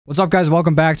What's up, guys?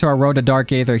 Welcome back to our Road to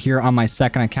Dark Aether here on my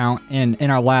second account. And in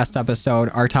our last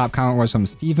episode, our top comment was from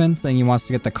Steven saying he wants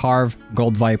to get the Carv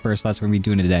Gold Viper, so that's what we're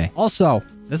doing today. Also,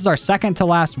 this is our second to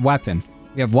last weapon.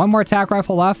 We have one more attack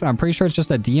rifle left, and I'm pretty sure it's just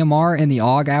a DMR in the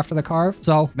AUG after the Carv.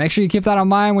 So make sure you keep that in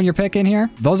mind when you're picking here.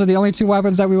 Those are the only two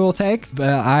weapons that we will take. But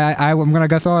I'm going to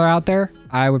go throw it out there.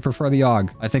 I would prefer the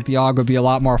AUG. I think the AUG would be a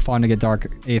lot more fun to get Dark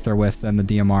Aether with than the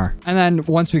DMR. And then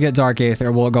once we get Dark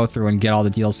Aether, we'll go through and get all the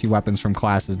DLC weapons from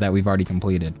classes that we've already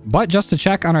completed. But just to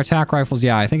check on our attack rifles,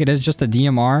 yeah, I think it is just a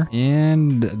DMR,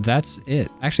 and that's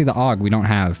it. Actually, the AUG we don't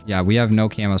have. Yeah, we have no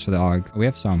camos for the AUG. We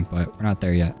have some, but we're not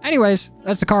there yet. Anyways,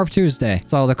 that's the Carv Tuesday.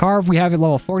 So the Carv, we have it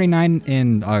level 49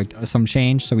 in some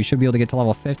change, so we should be able to get to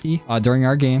level 50 during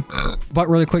our game. But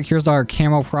really quick, here's our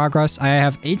camo progress. I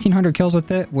have 1,800 kills with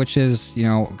it, which is, you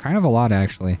know, kind of a lot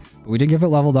actually. But we did give it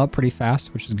leveled up pretty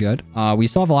fast, which is good. We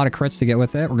still have a lot of crits to get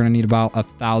with it. We're gonna need about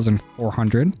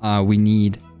 1,400. We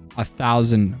need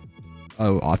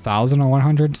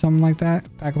 1,100, something like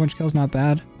that. Pack a bunch of kills, not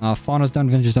bad. Fauna's done,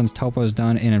 Vintage done, Topo's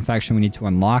done, and Infection we need to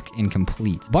unlock and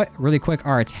complete. But really quick,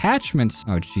 our attachments.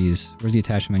 Oh geez, where's the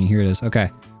attachment menu? Here it is.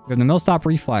 Okay. We have the Millstop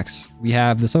Reflex. We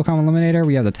have the SOCOM Eliminator.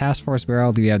 We have the Task Force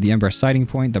Barrel. We have the Ember Sighting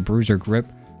Point, the Bruiser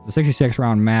Grip, the 66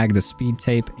 round mag, the Speed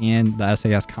Tape, and the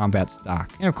SAS Combat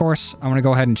Stock. And of course, I'm going to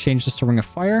go ahead and change this to Ring of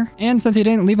Fire. And since he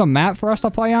didn't leave a map for us to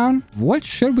play on, what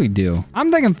should we do? I'm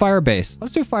thinking Firebase.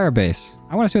 Let's do Firebase.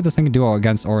 I want to see what this thing can do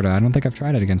against ORDA. I don't think I've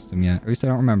tried it against him yet. At least I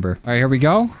don't remember. All right, here we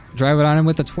go. Drive it on in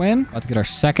with the twin. About to get our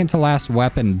second to last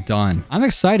weapon done. I'm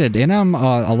excited, and I'm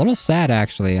a little sad,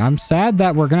 actually. I'm sad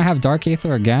that we're going to have Dark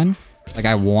Aether again. Like,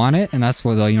 I want it, and that's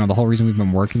what, you know, the whole reason we've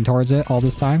been working towards it all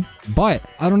this time. But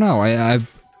I don't know. I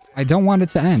don't want it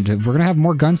to end. We're going to have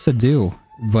more guns to do,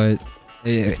 but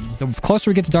the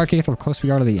closer we get to Dark Aether, the closer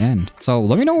we are to the end. So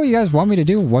let me know what you guys want me to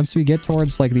do once we get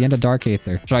towards like the end of Dark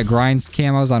Aether. Should I grind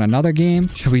camos on another game?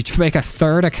 Should we make a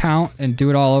third account and do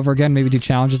it all over again? Maybe do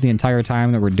challenges the entire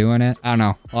time that we're doing it? I don't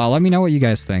know. Let me know what you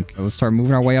guys think. Let's start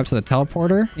moving our way up to the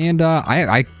teleporter. And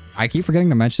I keep forgetting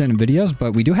to mention it in videos,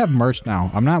 but we do have merch now.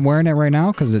 I'm not wearing it right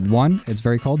now because one, it's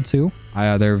very cold. Two,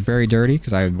 they're very dirty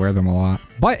because I wear them a lot.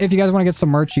 But if you guys want to get some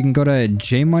merch, you can go to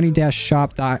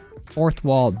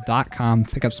jmoney-shop.fourthwall.com,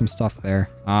 pick up some stuff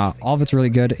there. All of it's really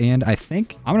good, and I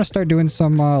think I'm gonna start doing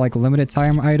some like limited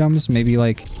time items, maybe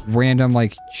like random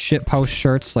like shit post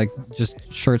shirts, like just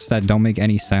shirts that don't make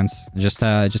any sense, just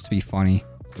to be funny.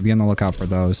 So be on the lookout for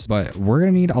those. But we're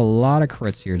gonna need a lot of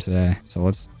crits here today, so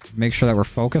let's make sure that we're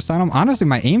focused on them. Honestly,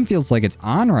 my aim feels like it's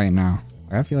on right now.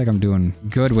 I feel like I'm doing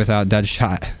good without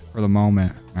Deadshot for the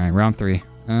moment. All right, round 3.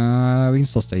 We can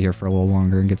still stay here for a little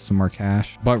longer and get some more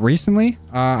cash. But recently,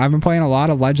 I've been playing a lot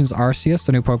of Legends Arceus,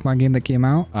 the new Pokemon game that came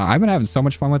out. I've been having so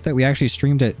much fun with it. We actually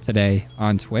streamed it today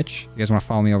on Twitch. You guys want to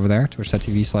follow me over there?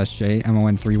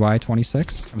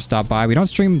 Twitch.tv/JMON3Y26. Come stop by. We don't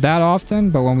stream that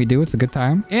often, but when we do, it's a good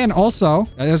time. And also,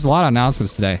 there's a lot of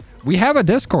announcements today. We have a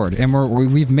Discord, and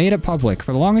we've made it public.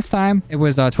 For the longest time, it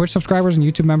was Twitch subscribers and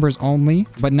YouTube members only.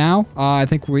 But now, I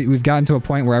think we've gotten to a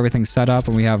point where everything's set up,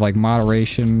 and we have like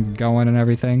moderation going and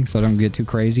everything, so don't get too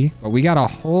crazy. But we got a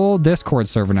whole Discord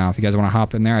server now. If you guys want to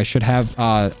hop in there, I should have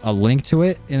a link to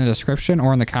it in the description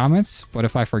or in the comments. But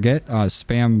if I forget,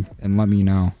 spam and let me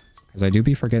know, because I do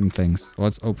be forgetting things. So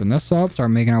let's open this up,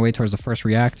 start making our way towards the first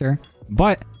reactor.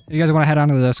 But if you guys want to head on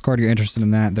to the Discord, you're interested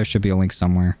in that, there should be a link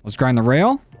somewhere. Let's grind the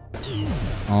rail.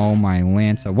 Oh my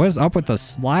Lanza. What is up with the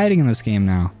sliding in this game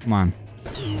now? Come on.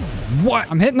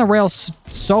 What? I'm hitting the rail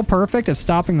so perfect, it's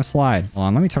stopping the slide. Hold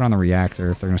on, let me turn on the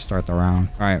reactor if they're going to start the round.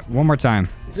 All right, one more time.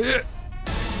 There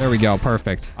we go.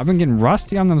 Perfect. I've been getting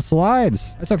rusty on them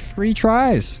slides. It took 3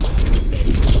 tries.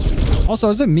 Also,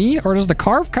 is it me or does the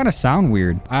Carv kind of sound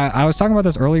weird? I was talking about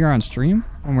this earlier on stream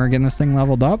when we were getting this thing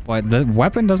leveled up, but the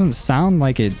weapon doesn't sound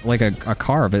like a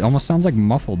Carv. It almost sounds like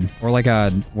muffled, or like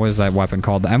what is that weapon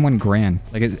called? The M1 Grand.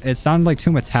 Like it sounded like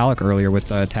too metallic earlier with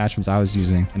the attachments I was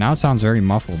using, and now it sounds very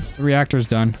muffled. The reactor's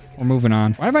done. We're moving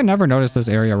on. Why have I never noticed this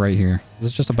area right here? Is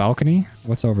this just a balcony?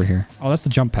 What's over here? Oh, that's the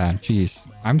jump pad. Jeez.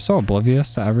 I'm so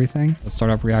oblivious to everything. Let's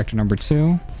start up reactor number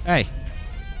 2. Hey.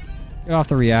 Get off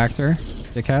the reactor,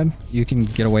 dickhead. You can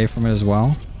get away from it as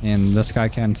well. And this guy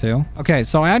can too. Okay,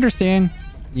 so I understand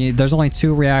there's only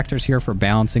 2 reactors here for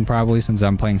balancing probably since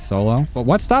I'm playing solo. But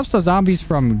what stops the zombies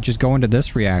from just going to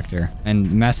this reactor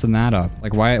and messing that up?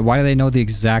 Like why do they know the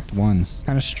exact ones?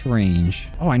 Kind of strange.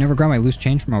 Oh, I never grabbed my loose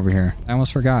change from over here. I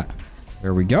almost forgot.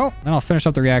 There we go. Then I'll finish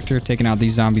up the reactor, taking out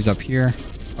these zombies up here.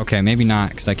 Okay, maybe not,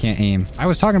 because I can't aim. I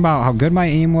was talking about how good my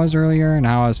aim was earlier and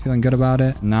how I was feeling good about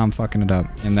it. And now I'm fucking it up.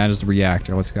 And that is the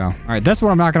reactor. Let's go. All right, this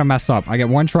one I'm not going to mess up. I get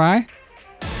 1 try.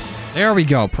 There we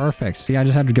go. Perfect. See, I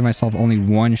just had to give myself only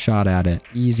one shot at it.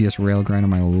 Easiest rail grind of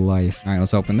my life. All right,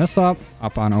 let's open this up.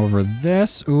 Hop on over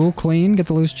this. Ooh, clean. Get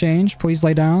the loose change. Please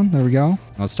lay down. There we go.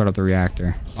 Let's start up the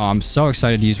reactor. Oh, I'm so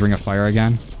excited to use Ring of Fire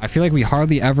again. I feel like we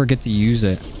hardly ever get to use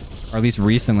it. Or at least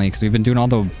recently, because we've been doing all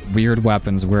the weird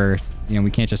weapons where, you know, we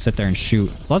can't just sit there and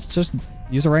shoot. So let's just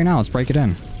use it right now. Let's break it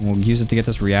in. We'll use it to get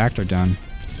this reactor done.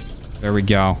 There we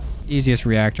go. Easiest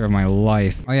reactor of my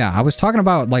life. Oh yeah, I was talking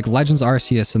about like Legends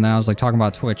Arceus, and then I was like talking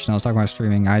about Twitch, and I was talking about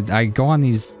streaming. I go on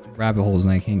these rabbit holes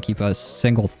and I can't keep a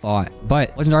single thought.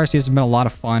 But Legends Arceus has been a lot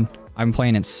of fun. I've been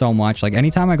playing it so much. Like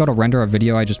anytime I go to render a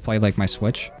video, I just play like my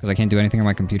Switch because I can't do anything on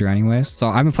my computer anyways. So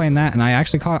I've been playing that, and I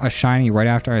actually caught a shiny right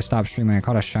after I stopped streaming. I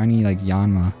caught a shiny like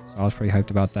Yanma. So I was pretty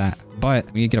hyped about that.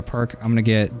 But we need to get a perk. I'm gonna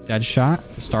get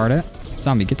Deadshot to start it.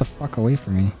 Zombie, get the fuck away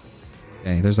from me.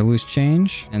 Okay, there's a loose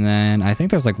change. And then I think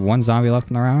there's like one zombie left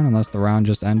in the round, unless the round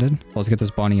just ended. So let's get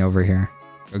this bunny over here.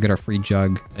 Go get our free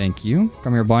jug. Thank you.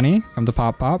 Come here, bunny. Come to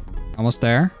Pop Pop. Almost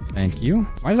there. Thank you.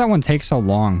 Why does that one take so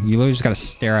long? You literally just gotta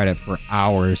stare at it for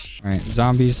hours. All right,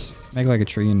 zombies, make like a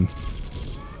tree and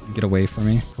get away from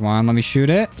me. Come on, let me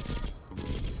shoot it.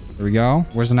 There we go.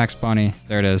 Where's the next bunny?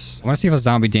 There it is. I want to see if a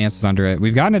zombie dances under it.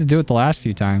 We've gotten it to do it the last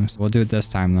few times. We'll do it this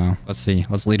time, though. Let's see.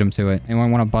 Let's lead him to it.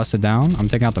 Anyone want to bust it down? I'm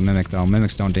taking out the Mimic, though.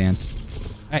 Mimics don't dance.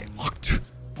 Hey.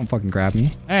 Don't fucking grab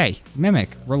me. Hey, Mimic.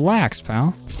 Relax,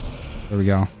 pal. There we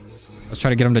go. Let's try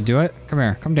to get him to do it. Come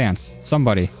here. Come dance.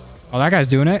 Somebody. Oh, that guy's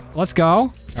doing it. Let's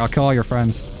go. I'll kill all your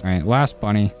friends. All right, last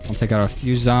bunny. I'll take out a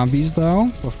few zombies, though,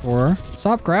 before...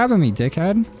 Stop grabbing me,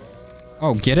 dickhead.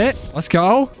 Oh, get it? Let's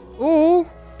go. Ooh.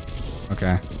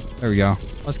 Okay, there we go.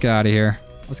 Let's get out of here.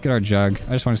 Let's get our jug.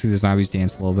 I just want to see the zombies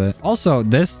dance a little bit. Also,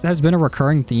 this has been a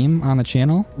recurring theme on the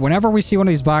channel. Whenever we see one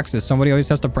of these boxes, somebody always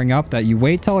has to bring up that you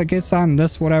wait till it gets on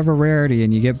this whatever rarity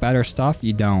and you get better stuff.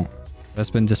 You don't. That's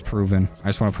been disproven. I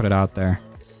just want to put it out there.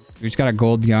 We just got a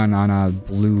gold gun on a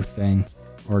blue thing.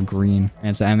 Or green. And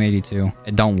it's an M82.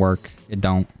 It don't work. It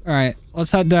don't. All right.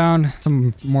 Let's head down.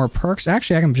 Some more perks.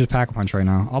 Actually, I can just pack a punch right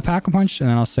now. I'll pack a punch and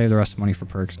then I'll save the rest of the money for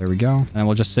perks. There we go. And then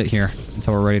we'll just sit here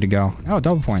until we're ready to go. Oh,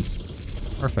 double points.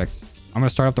 Perfect. I'm going to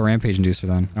start up the Rampage Inducer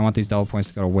then. I want these double points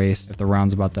to go to waste if the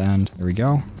round's about to end. There we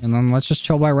go. And then let's just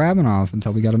chill by Rabinov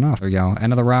until we got enough. There we go.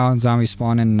 End of the round. Zombies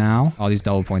spawn in now. All these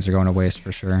double points are going to waste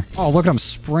for sure. Oh, look at them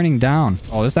sprinting down.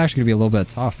 Oh, this is actually going to be a little bit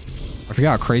tough. I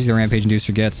forgot how crazy the Rampage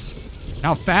Inducer gets.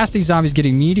 How fast these zombies get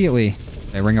immediately.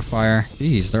 They Ring of Fire.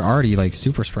 Jeez, they're already like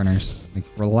super sprinters. Like,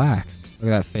 relax.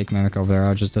 Look at that fake Mimic over there.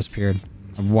 Oh, it just disappeared.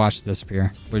 I've watched it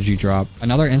disappear. What did you drop?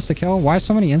 Another insta-kill? Why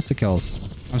so many insta-kills?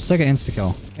 I'm sick of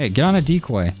insta-kill. Hey, get on a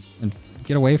decoy and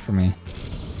get away from me.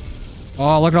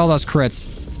 Oh, look at all those crits.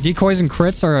 Decoys and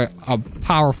crits are a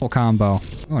powerful combo.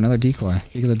 Oh, another decoy.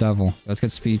 Peak of the Devil. Let's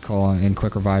get Speed Call and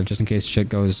Quick Revive just in case shit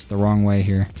goes the wrong way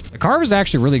here. The Carv is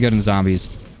actually really good in zombies.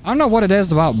 I don't know what it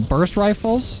is about burst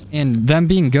rifles and them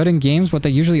being good in games, but they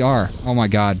usually are. Oh my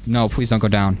god. No, please don't go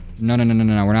down. No, no, no, no,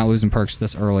 no. We're not losing perks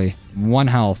this early. 1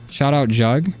 health. Shout out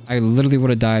Jug. I literally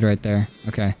would have died right there.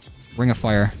 Okay. Ring of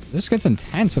Fire. This gets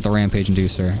intense with the Rampage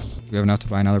Inducer. Do we have enough to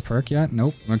buy another perk yet?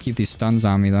 Nope. I'm gonna keep these stuns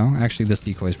on me though. Actually, this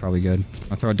decoy is probably good.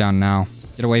 I'll throw it down now.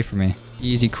 Get away from me.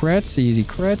 Easy crits. Easy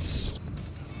crits.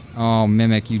 Oh,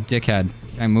 Mimic, you dickhead.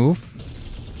 Can I move?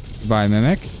 Goodbye,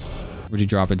 Mimic. Would you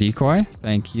drop a decoy?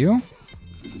 Thank you.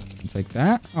 I'll take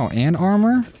that. Oh, and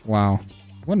armor? Wow.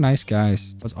 What nice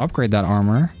guys. Let's upgrade that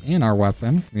armor and our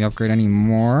weapon. Can we upgrade any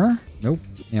more? Nope.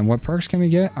 And what perks can we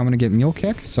get? I'm going to get Mule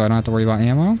Kick, so I don't have to worry about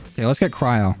ammo. Okay, let's get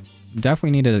Cryo.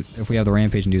 Definitely need it if we have the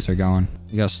Rampage Inducer going.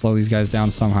 We got to slow these guys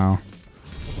down somehow.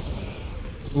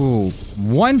 Ooh.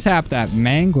 One tap that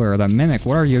Mangler, that Mimic.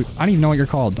 What are you? I don't even know what you're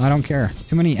called. I don't care.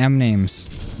 Too many M names.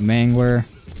 Mangler,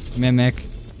 Mimic,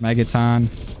 Megaton,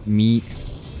 Meat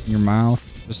in your mouth.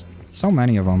 Just so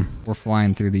many of them. We're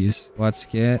flying through these. Let's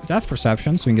get Death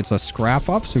Perception so we can get the scrap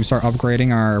up so we can start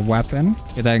upgrading our weapon.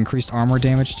 Get that increased armor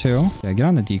damage too. Yeah, get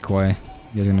on the decoy.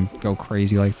 You guys are gonna go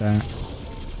crazy like that.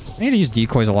 I need to use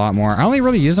decoys a lot more. I only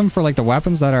really use them for like the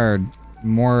weapons that are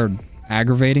more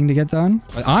aggravating to get done.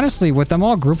 But honestly, with them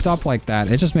all grouped up like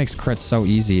that, it just makes crits so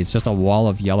easy. It's just a wall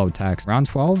of yellow text. Round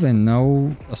 12 and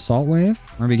no assault wave.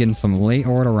 We're gonna be getting some late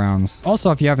order rounds.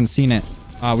 Also, if you haven't seen it,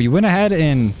 we went ahead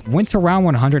and went to round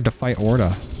 100 to fight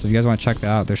Orda. So if you guys want to check that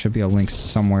out, there should be a link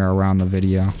somewhere around the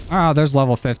video. Ah, there's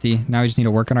level 50. Now we just need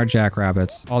to work on our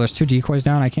jackrabbits. Oh, there's 2 decoys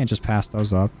down. I can't just pass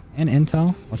those up. And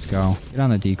intel. Let's go. Get on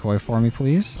the decoy for me,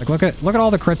 please. Like, look at all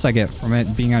the crits I get from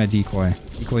it being on a decoy.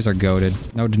 Decoys are goated.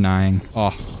 No denying.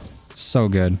 Oh, so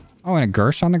good. Oh, and a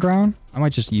Gersh on the ground. I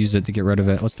might just use it to get rid of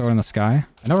it. Let's throw it in the sky.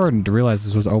 I never realized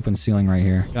this was open ceiling right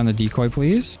here. Get on the decoy,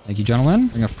 please. Thank you, gentlemen.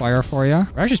 Bring a fire for you.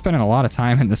 We're actually spending a lot of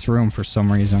time in this room for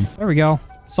some reason. There we go.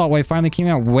 Assault wave finally came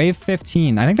out. Wave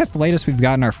 15. I think that's the latest we've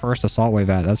gotten our first assault wave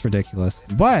at. That's ridiculous.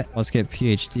 But let's get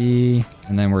PhD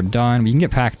and then we're done. We can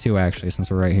get pack 2 actually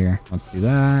since we're right here. Let's do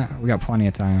that. We got plenty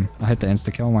of time. I'll hit the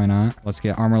insta kill. Why not? Let's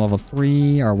get armor level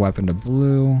 3. Our weapon to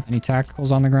blue. Any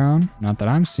tacticals on the ground? Not that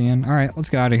I'm seeing. All right, let's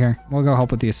get out of here. We'll go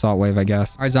help with the assault wave, I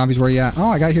guess. All right, zombies, where you at? Oh,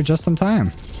 I got here just in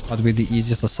time. About to be the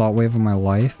easiest assault wave of my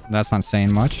life. That's not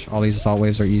saying much. All these assault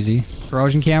waves are easy.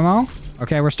 Corrosion camo.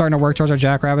 Okay, we're starting to work towards our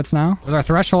jackrabbits now. With our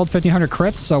threshold, 1,500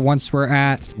 crits. So once we're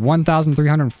at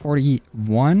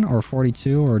 1,341 or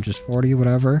 42 or just 40,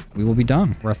 whatever, we will be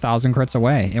done. We're 1,000 crits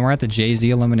away. And we're at the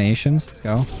JZ eliminations. Let's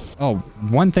go. Oh,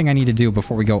 one thing I need to do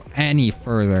before we go any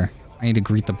further. I need to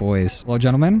greet the boys. Hello,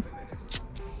 gentlemen.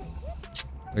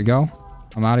 There you go.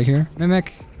 I'm out of here.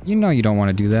 Mimic, you know you don't want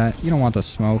to do that. You don't want the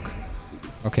smoke.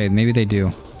 Okay, maybe they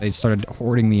do. They started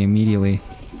hoarding me immediately.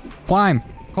 Climb.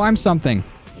 Climb something.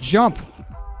 Jump.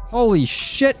 Holy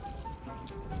shit.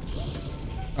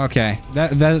 Okay,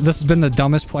 this has been the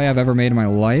dumbest play I've ever made in my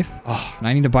life. Oh, and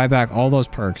I need to buy back all those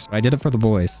perks. But I did it for the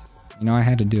boys. You know I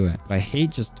had to do it. But I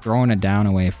hate just throwing it down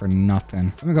away for nothing.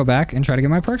 I'm gonna go back and try to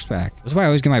get my perks back. This is why I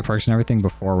always get my perks and everything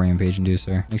before Rampage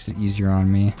Inducer. Makes it easier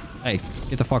on me. Hey,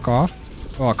 get the fuck off.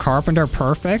 Oh, a carpenter,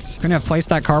 perfect. Couldn't have placed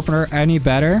that carpenter any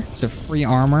better. It's a free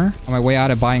armor on my way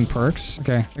out of buying perks.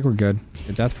 Okay, I think we're good.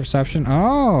 Good death perception.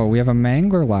 Oh, we have a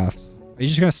mangler left. Are you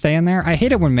just gonna stay in there? I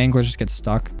hate it when manglers just get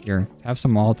stuck. Here, have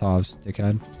some Molotovs,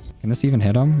 dickhead. Can this even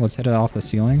hit him? Let's hit it off the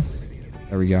ceiling.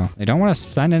 There we go. They don't want to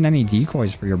send in any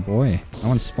decoys for your boy. No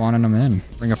one's spawning them in.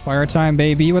 Bring a fire time,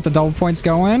 baby, with the double points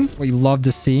going. What you love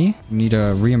to see. You need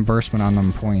a reimbursement on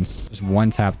them points. Just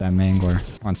one tap that mangler.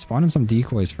 Come on, spawn in some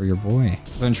decoys for your boy.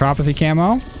 So entropathy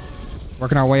camo.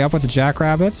 Working our way up with the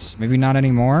jackrabbits. Maybe not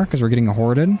anymore because we're getting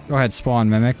hoarded. Go ahead, spawn,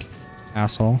 Mimic.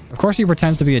 Asshole. Of course he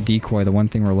pretends to be a decoy, the one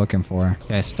thing we're looking for.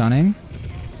 Okay, stunning.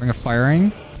 Bring a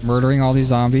firing. Murdering all these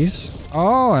zombies.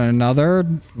 Oh, and another...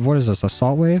 What is this?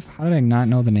 Assault wave? How did I not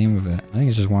know the name of it? I think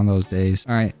it's just one of those days.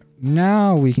 All right.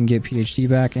 Now we can get PhD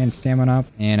back and stamina up.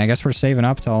 And I guess we're saving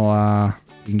up till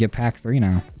we can get pack 3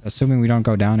 now. Assuming we don't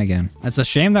go down again. It's a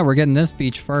shame that we're getting this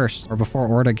beach first. Or before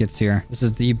ORDA gets here. This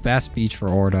is the best beach for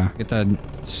ORDA. Get to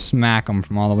smack them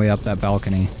from all the way up that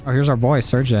balcony. Oh, here's our boy,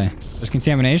 Sergey. There's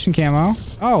contamination camo.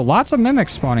 Oh, lots of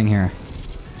mimics spawning here.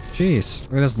 Jeez.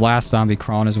 Look at this last zombie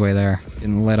crawling his way there.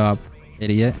 Getting lit up.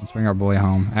 Idiot. Let's bring our boy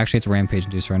home. Actually, it's a Rampage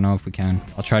Inducer. I know if we can.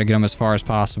 I'll try to get him as far as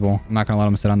possible. I'm not going to let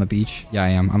him sit on the beach. Yeah, I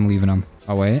am. I'm leaving him.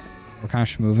 Oh, wait. We're kind of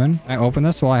schmooving. Can I open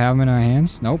this while I have him in my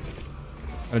hands? Nope.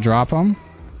 Gotta drop him.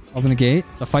 Open the gate.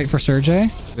 The fight for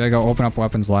Sergey. We gotta go open up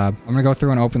weapons lab. I'm gonna go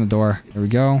through and open the door. There we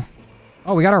go.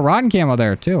 Oh, we got our rotten camo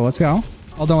there, too. Let's go.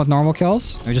 All done with normal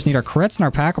kills. We just need our crits and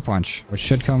our pack-a-punch, which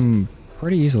should come...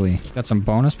 pretty easily. Got some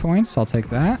bonus points. I'll take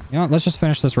that. You know what? Let's just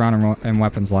finish this round in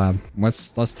weapons lab.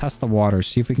 Let's test the waters.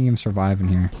 See if we can even survive in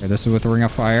here. Okay, this is with the Ring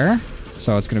of Fire.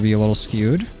 So it's going to be a little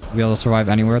skewed. We'll be able to survive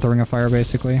anywhere with the Ring of Fire,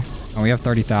 basically. Oh, we have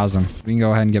 30,000. We can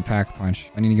go ahead and get Pack Punch.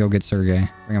 I need to go get Sergey.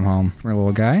 Bring him home. Come here,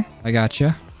 little guy. I got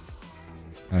you.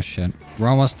 Oh, shit. We're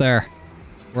almost there.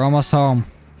 We're almost home.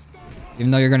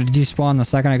 Even though you're going to despawn the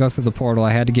second I go through the portal,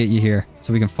 I had to get you here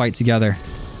so we can fight together.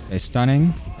 Okay,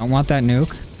 stunning. Don't want that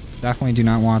nuke. Definitely do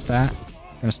not want that.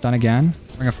 Gonna stun again.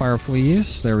 Bring a fire,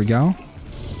 please. There we go.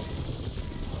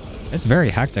 It's very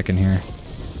hectic in here.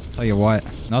 Tell you what.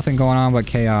 Nothing going on but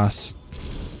chaos.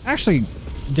 Actually,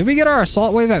 did we get our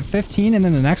assault wave at 15 and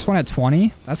then the next one at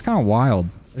 20? That's kind of wild.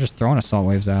 They're just throwing assault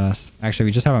waves at us. Actually,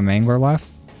 we just have a mangler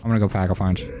left. I'm gonna go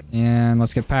Pack-a-Punch. And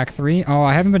let's get pack 3. Oh,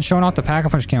 I haven't been showing off the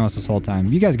Pack-a-Punch camos this whole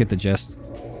time. You guys get the gist.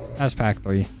 That's pack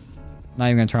 3. Not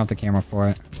even gonna turn off the camera for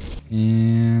it.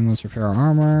 And let's repair our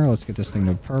armor. Let's get this thing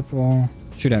to purple.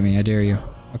 Shoot at me, I dare you.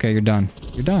 Okay, you're done.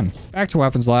 You're done. Back to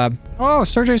weapons lab. Oh,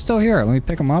 Sergey's still here. Let me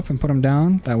pick him up and put him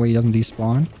down. That way he doesn't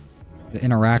despawn.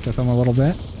 Interact with him a little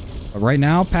bit. But right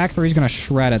now, pack 3 is gonna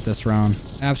shred it this round.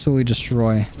 Absolutely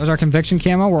destroy. There's our conviction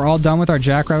camo. We're all done with our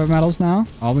jackrabbit medals now.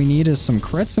 All we need is some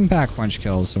crits and pack punch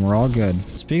kills, and we're all good.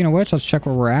 Speaking of which, let's check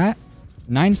where we're at.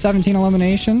 917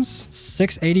 eliminations,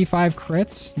 685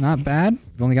 crits, not bad.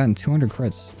 We've only gotten 200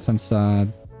 crits since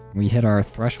we hit our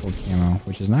threshold camo,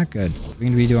 which is not good. We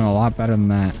can be doing a lot better than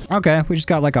that. Okay, we just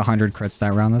got like 100 crits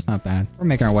that round. That's not bad. We're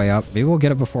making our way up. Maybe we'll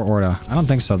get it before ORDA. I don't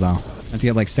think so though. I have to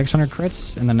get like 600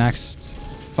 crits in the next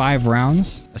 5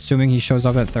 rounds, assuming he shows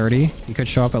up at 30. He could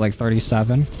show up at like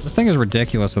 37. This thing is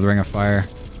ridiculous with Ring of Fire.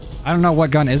 I don't know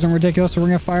what gun isn't ridiculous with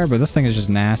Ring of Fire, but this thing is just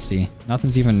nasty.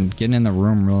 Nothing's even getting in the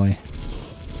room really.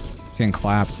 Getting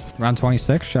clapped. Round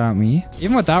 26, shout out me.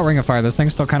 Even without Ring of Fire, this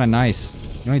thing's still kind of nice.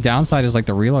 The only downside is like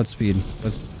the reload speed.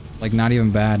 It's like not even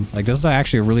bad. Like this is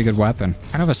actually a really good weapon.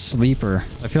 Kind of a sleeper.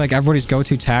 I feel like everybody's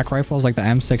go-to tac rifle is like the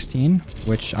M16,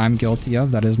 which I'm guilty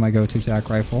of. That is my go-to tac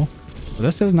rifle. But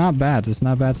this is not bad. This is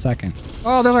not bad second.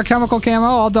 Oh, there's our chemical camo.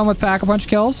 All done with pack-a-punch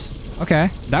kills. Okay.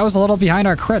 That was a little behind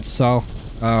our crits, so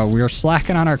we were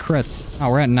slacking on our crits. Oh,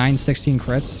 we're at 916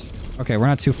 crits. Okay, we're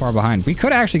not too far behind. We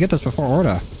could actually get this before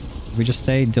ORDA. If we just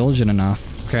stay diligent enough.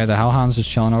 Okay, the Hellhound's just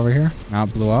chilling over here. Now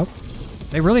it blew up.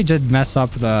 They really did mess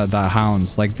up the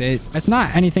hounds. Like, it's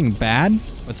not anything bad,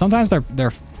 but sometimes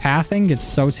their pathing gets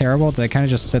so terrible that they kind of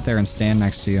just sit there and stand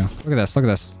next to you. Look at this. Look at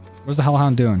this. What's the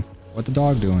Hellhound doing? What's the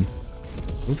dog doing?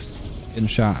 Oops. Getting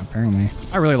shot, apparently.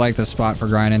 I really like this spot for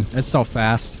grinding. It's so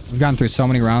fast. We've gotten through so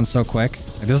many rounds so quick.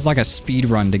 Like, this is like a speed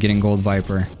run to getting Gold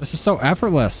Viper. This is so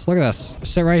effortless. Look at this.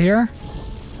 Just sit right here.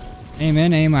 Aim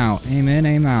in, aim out. Aim in,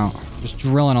 aim out. Just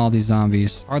drilling all these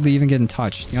zombies. Hardly even getting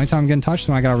touched. The only time I'm getting touched is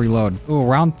when I gotta reload. Ooh,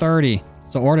 round 30.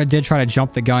 So ORDA did try to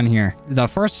jump the gun here. The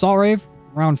first assault rave,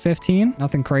 round 15.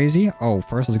 Nothing crazy. Oh,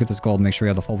 first let's get this gold. Make sure we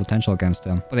have the full potential against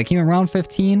him. But they came in round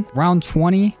 15, round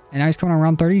 20, and now he's coming on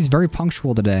round 30. He's very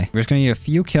punctual today. We're just gonna need a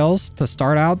few kills to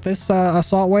start out this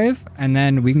assault wave, and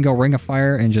then we can go Ring of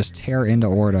Fire and just tear into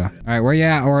ORDA. All right, where you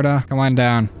at, ORDA? Come on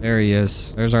down. There he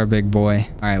is. There's our big boy.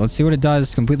 All right, let's see what it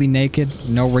does. Completely naked.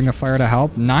 No Ring of Fire to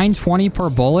help. 920 per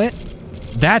bullet.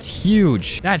 That's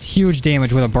huge. That's huge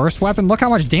damage with a burst weapon. Look how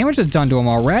much damage it's done to him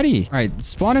already. All right,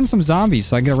 spawn in some zombies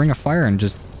so I can get a Ring of Fire and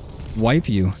just wipe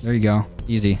you. There you go.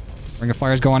 Easy. Ring of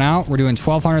Fire's going out. We're doing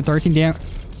 1,213 damage.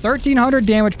 1,300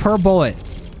 damage per bullet.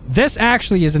 This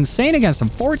actually is insane against him.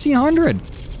 1,400.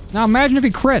 Now imagine if he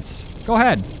crits. Go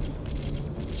ahead.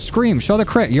 Scream. Show the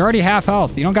crit. You're already half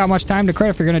health. You don't got much time to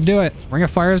crit if you're going to do it. Ring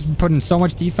of Fire's putting so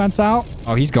much defense out.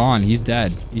 Oh, he's gone. He's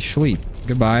dead. He's sleep.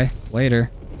 Goodbye. Later.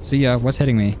 See ya. What's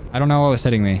hitting me? I don't know what was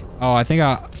hitting me. Oh, I think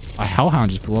a Hellhound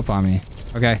just blew up on me.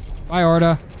 Okay. Bye,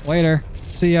 ORDA. Later.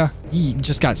 See ya. He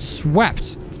just got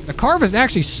swept. The Carv is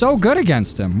actually so good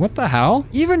against him. What the hell?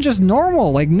 Even just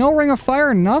normal. Like, no Ring of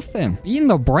Fire, nothing. Beating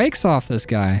the brakes off this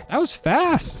guy. That was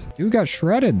fast. Dude got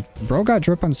shredded. Bro got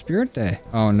drip on Spirit Day.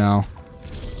 Oh, no.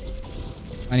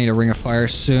 I need a Ring of Fire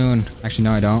soon. Actually,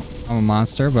 no, I don't. I'm a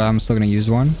monster, but I'm still going to use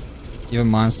one. Even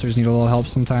monsters need a little help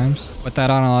sometimes. Put that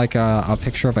on like a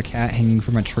picture of a cat hanging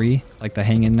from a tree. Like the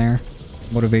hang in there.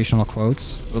 Motivational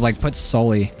quotes. But like put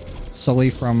Sully. Sully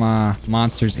from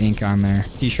Monsters Inc. on there.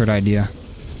 T-shirt idea.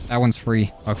 That one's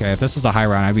free. Okay, if this was a high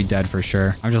round, I'd be dead for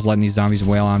sure. I'm just letting these zombies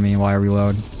wail on me while I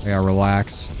reload. I gotta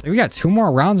relax. We got 2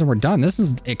 more rounds and we're done. This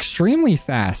is extremely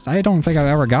fast. I don't think I've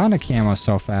ever gotten a camo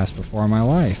so fast before in my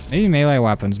life. Maybe melee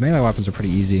weapons. Melee weapons are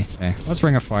pretty easy. Okay, let's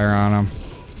Ring of Fire on them.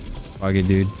 Buggy,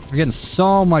 dude. We're getting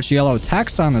so much yellow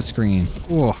text on the screen.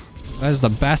 Ooh, that is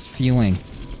the best feeling.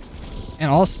 And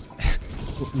also,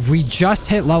 we just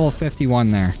hit level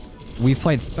 51 there. We've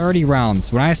played 30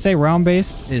 rounds. When I say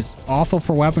round-based is awful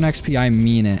for weapon XP, I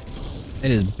mean it. It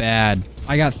is bad.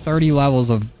 I got 30 levels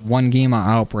of 1 game on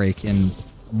Outbreak in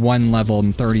 1 level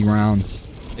in 30 rounds.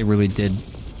 They really did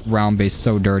round-based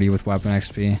so dirty with weapon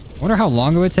XP. I wonder how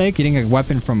long it would take getting a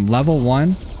weapon from level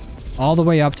 1 all the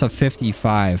way up to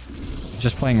 55.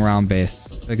 Just playing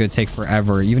round-based. It could take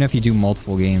forever, even if you do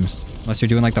multiple games. Unless you're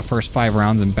doing like the first 5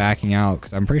 rounds and backing out,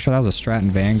 because I'm pretty sure that was a strat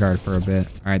in Vanguard for a bit.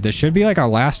 All right, this should be like our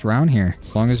last round here,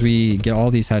 as long as we get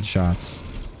all these headshots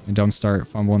and don't start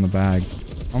fumbling the bag.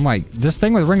 Oh my, this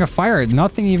thing with Ring of Fire,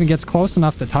 nothing even gets close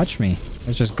enough to touch me.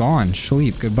 It's just gone.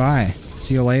 Sleep. Goodbye.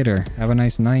 See you later. Have a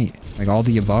nice night. Like all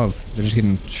the above. They're just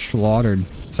getting slaughtered.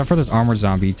 Except for this armored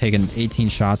zombie taking 18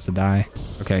 shots to die.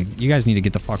 Okay, you guys need to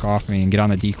get the fuck off me and get on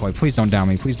the decoy. Please don't down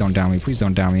me. Please don't down me. Please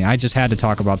don't down me. I just had to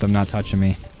talk about them not touching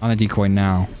me. On the decoy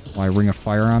now. While I Ring of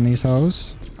Fire on these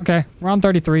hoes. Okay, round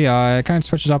 33. It kind of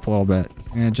switches up a little bit.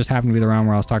 And it just happened to be the round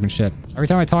where I was talking shit. Every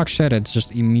time I talk shit, it's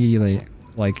just immediately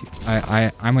like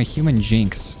I'm a human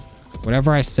jinx.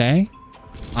 Whatever I say,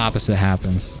 opposite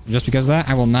happens. Just because of that,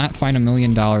 I will not find $1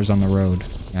 million on the road.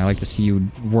 I like to see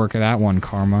you work that one,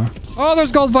 Karma. Oh,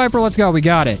 there's Gold Viper. Let's go. We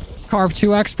got it. Carv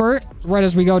 2 expert. Right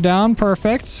as we go down.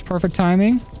 Perfect. Perfect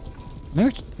timing.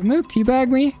 Mook teabag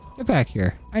me? Get back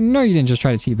here. I know you didn't just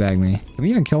try to teabag me. Can we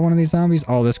even kill one of these zombies?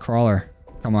 Oh, this crawler.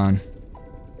 Come on.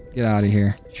 Get out of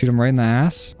here. Shoot him right in the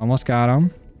ass. Almost got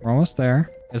him. We're almost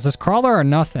there. Is this crawler or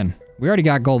nothing? We already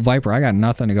got Gold Viper. I got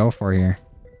nothing to go for here.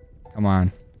 Come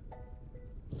on.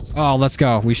 Oh, let's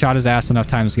go. We shot his ass enough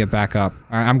times to get back up.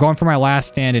 All right, I'm going for my last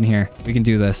stand in here. We can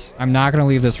do this. I'm not going to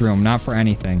leave this room. Not for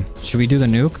anything. Should we do the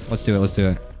nuke? Let's do it. Let's do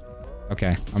it.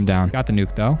 Okay, I'm down. Got the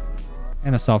nuke, though.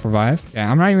 And the self-revive.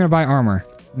 Yeah, I'm not even going to buy armor.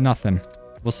 Nothing.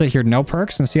 We'll sit here, no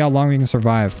perks, and see how long we can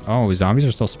survive. Oh, zombies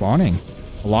are still spawning.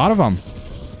 A lot of them.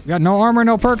 We got no armor,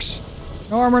 no perks.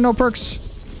 No armor, no perks.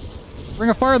 Ring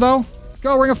of fire, though.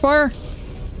 Go, ring of fire.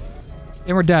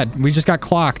 And we're dead. We just got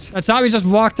clocked. That zombie just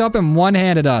walked up and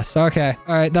one-handed us. Okay.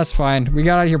 All right, that's fine. We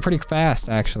got out of here pretty fast,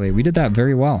 actually. We did that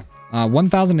very well.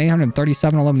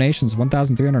 1,837 eliminations,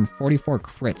 1,344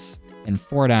 crits, and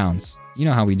 4 downs. You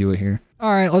know how we do it here.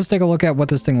 All right, let's take a look at what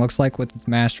this thing looks like with its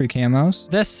mastery camos.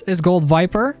 This is Gold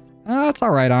Viper. It's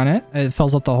all right on it. It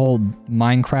fills up the whole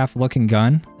Minecraft-looking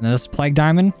gun. And this Plague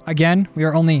Diamond. Again, we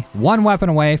are only 1 weapon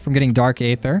away from getting Dark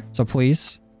Aether. So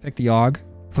please, pick the AUG.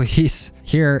 Please.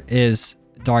 Here is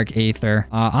Dark Aether.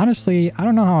 Honestly, I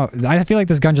don't know how... I feel like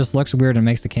this gun just looks weird and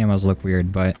makes the camos look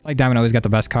weird, but Plague Diamond always got the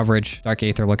best coverage. Dark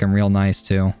Aether looking real nice,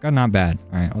 too. Gun not bad.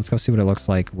 All right, let's go see what it looks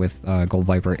like with Gold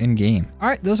Viper in-game. All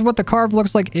right, this is what the Carv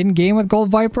looks like in-game with Gold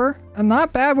Viper. And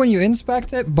not bad when you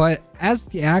inspect it, but as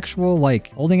the actual,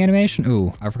 like, holding animation...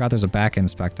 Ooh, I forgot there's a back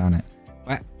inspect on it.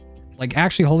 But, like,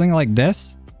 actually holding it like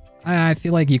this, I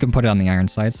feel like you can put it on the iron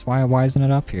sights. Why isn't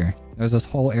it up here? There's this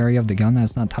whole area of the gun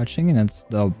that's not touching, and it's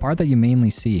the part that you mainly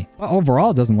see. But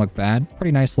overall, it doesn't look bad.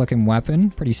 Pretty nice looking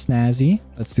weapon. Pretty snazzy.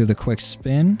 Let's do the quick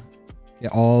spin.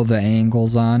 Get all the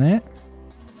angles on it.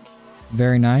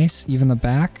 Very nice. Even the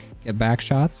back. Get back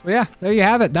shots. So yeah, there you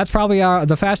have it. That's probably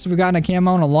the fastest we've gotten a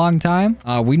camo in a long time.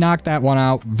 We knocked that one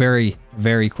out very,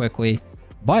 very quickly.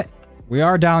 But we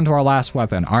are down to our last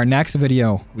weapon. Our next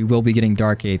video, we will be getting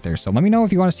Dark Aether. So let me know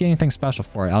if you want to see anything special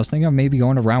for it. I was thinking of maybe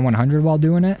going to round 100 while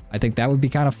doing it. I think that would be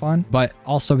kind of fun. But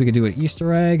also we could do an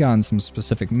Easter egg on some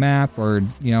specific map or,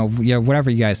 you know, yeah,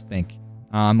 whatever you guys think.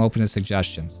 I'm open to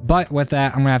suggestions. But with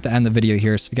that, I'm going to have to end the video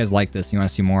here. So if you guys like this and you want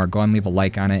to see more, go and leave a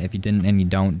like on it. If you didn't and you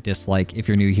don't, dislike. If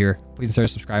you're new here, please consider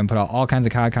subscribing and put out all kinds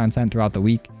of COD content throughout the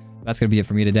week. That's going to be it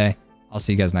for me today. I'll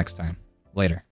see you guys next time. Later.